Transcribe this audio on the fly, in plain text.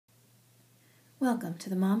Welcome to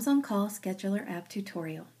the Moms on Call Scheduler app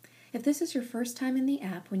tutorial. If this is your first time in the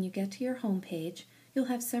app, when you get to your home page, you'll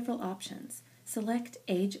have several options. Select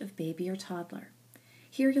age of baby or toddler.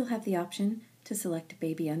 Here you'll have the option to select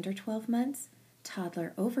baby under 12 months,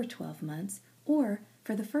 toddler over 12 months, or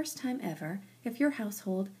for the first time ever, if your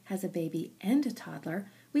household has a baby and a toddler,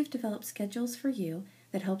 we've developed schedules for you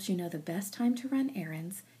that helps you know the best time to run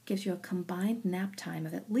errands, gives you a combined nap time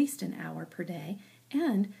of at least an hour per day,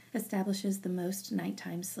 and establishes the most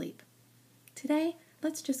nighttime sleep. Today,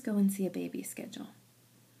 let's just go and see a baby schedule.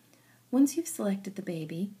 Once you've selected the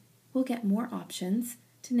baby, we'll get more options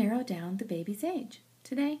to narrow down the baby's age.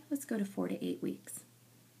 Today, let's go to 4 to 8 weeks.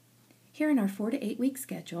 Here in our 4 to 8 week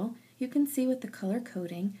schedule, you can see with the color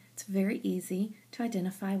coding, it's very easy to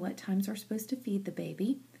identify what times we're supposed to feed the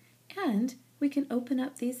baby, and we can open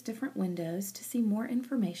up these different windows to see more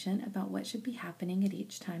information about what should be happening at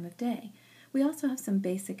each time of day. We also have some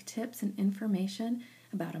basic tips and information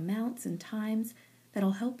about amounts and times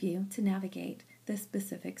that'll help you to navigate this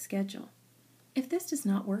specific schedule. If this does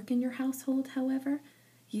not work in your household, however,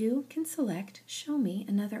 you can select Show Me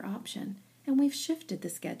another option, and we've shifted the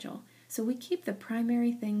schedule so we keep the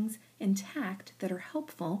primary things intact that are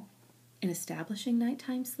helpful in establishing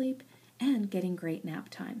nighttime sleep and getting great nap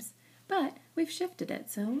times. But we've shifted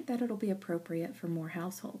it so that it'll be appropriate for more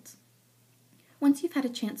households. Once you've had a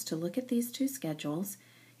chance to look at these two schedules,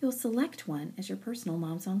 you'll select one as your personal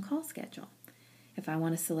Moms on Call schedule. If I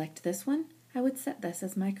want to select this one, I would set this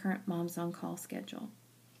as my current Moms on Call schedule.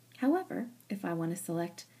 However, if I want to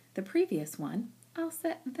select the previous one, I'll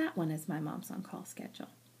set that one as my Moms on Call schedule.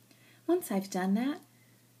 Once I've done that,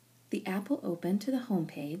 the app will open to the home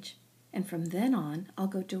page, and from then on, I'll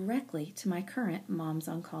go directly to my current Moms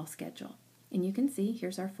on Call schedule. And you can see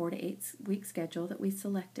here's our 4 to 8 week schedule that we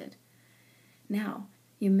selected. Now,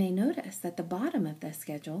 you may notice that the bottom of this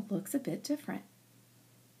schedule looks a bit different.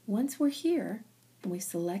 Once we're here and we've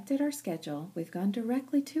selected our schedule, we've gone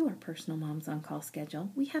directly to our personal Moms on Call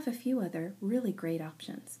schedule, we have a few other really great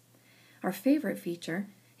options. Our favorite feature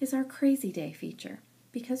is our Crazy Day feature.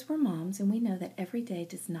 Because we're moms and we know that every day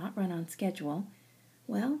does not run on schedule,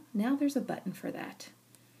 well, now there's a button for that.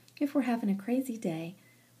 If we're having a crazy day,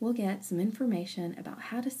 we'll get some information about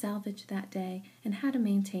how to salvage that day and how to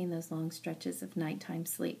maintain those long stretches of nighttime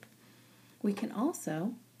sleep. We can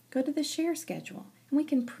also go to the share schedule and we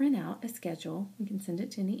can print out a schedule. We can send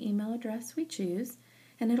it to any email address we choose,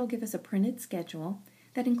 and it'll give us a printed schedule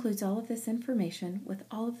that includes all of this information with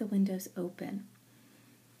all of the windows open.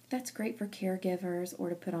 That's great for caregivers or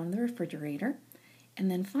to put on the refrigerator. And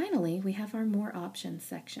then finally, we have our More Options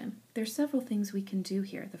section. There's several things we can do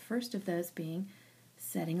here. The first of those being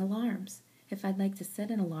setting alarms. If I'd like to set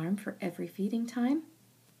an alarm for every feeding time,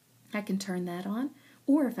 I can turn that on.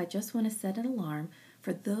 Or if I just want to set an alarm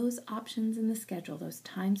for those options in the schedule, those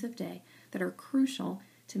times of day that are crucial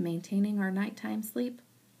to maintaining our nighttime sleep,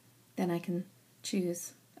 then I can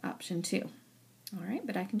choose option 2. All right,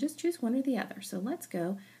 but I can just choose one or the other. So let's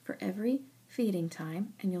go for every feeding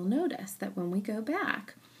time, and you'll notice that when we go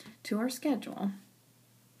back to our schedule,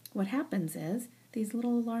 what happens is these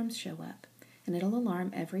little alarms show up, and it'll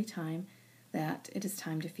alarm every time that it is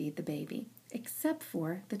time to feed the baby, except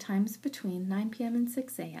for the times between 9 p.m. and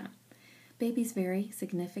 6 a.m. Babies vary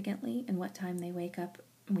significantly in what time they wake up,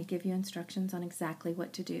 and we give you instructions on exactly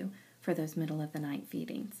what to do for those middle of the night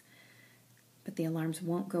feedings. But the alarms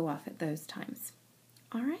won't go off at those times.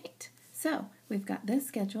 All right, so we've got this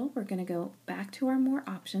schedule. We're going to go back to our More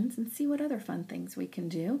Options and see what other fun things we can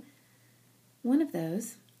do. One of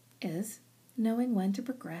those is knowing when to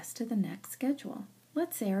progress to the next schedule.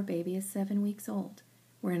 Let's say our baby is 7 weeks old.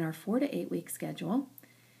 We're in our 4 to 8 week schedule,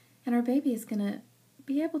 and our baby is going to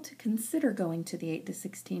be able to consider going to the 8 to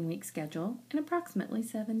 16 week schedule in approximately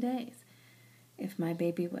 7 days. If my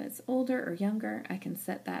baby was older or younger, I can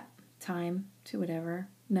set that time to whatever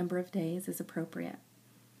number of days is appropriate.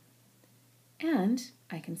 And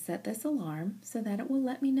I can set this alarm so that it will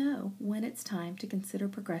let me know when it's time to consider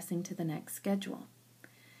progressing to the next schedule.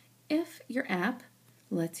 If your app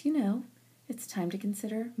lets you know it's time to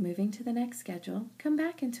consider moving to the next schedule, come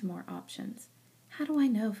back into More Options. How do I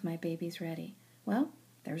know if my baby's ready? Well,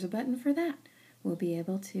 there's a button for that. We'll be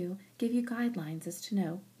able to give you guidelines as to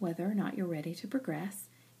know whether or not you're ready to progress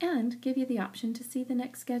and give you the option to see the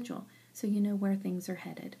next schedule so you know where things are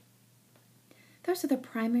headed. Those are the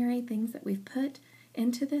primary things that we've put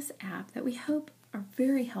into this app that we hope are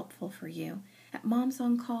very helpful for you. At Moms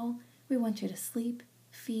on Call, we want you to sleep,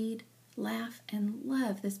 feed, laugh, and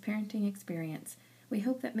love this parenting experience. We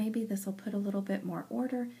hope that maybe this will put a little bit more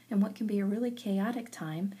order in what can be a really chaotic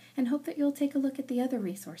time, and hope that you'll take a look at the other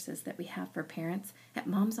resources that we have for parents at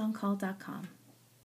momsoncall.com.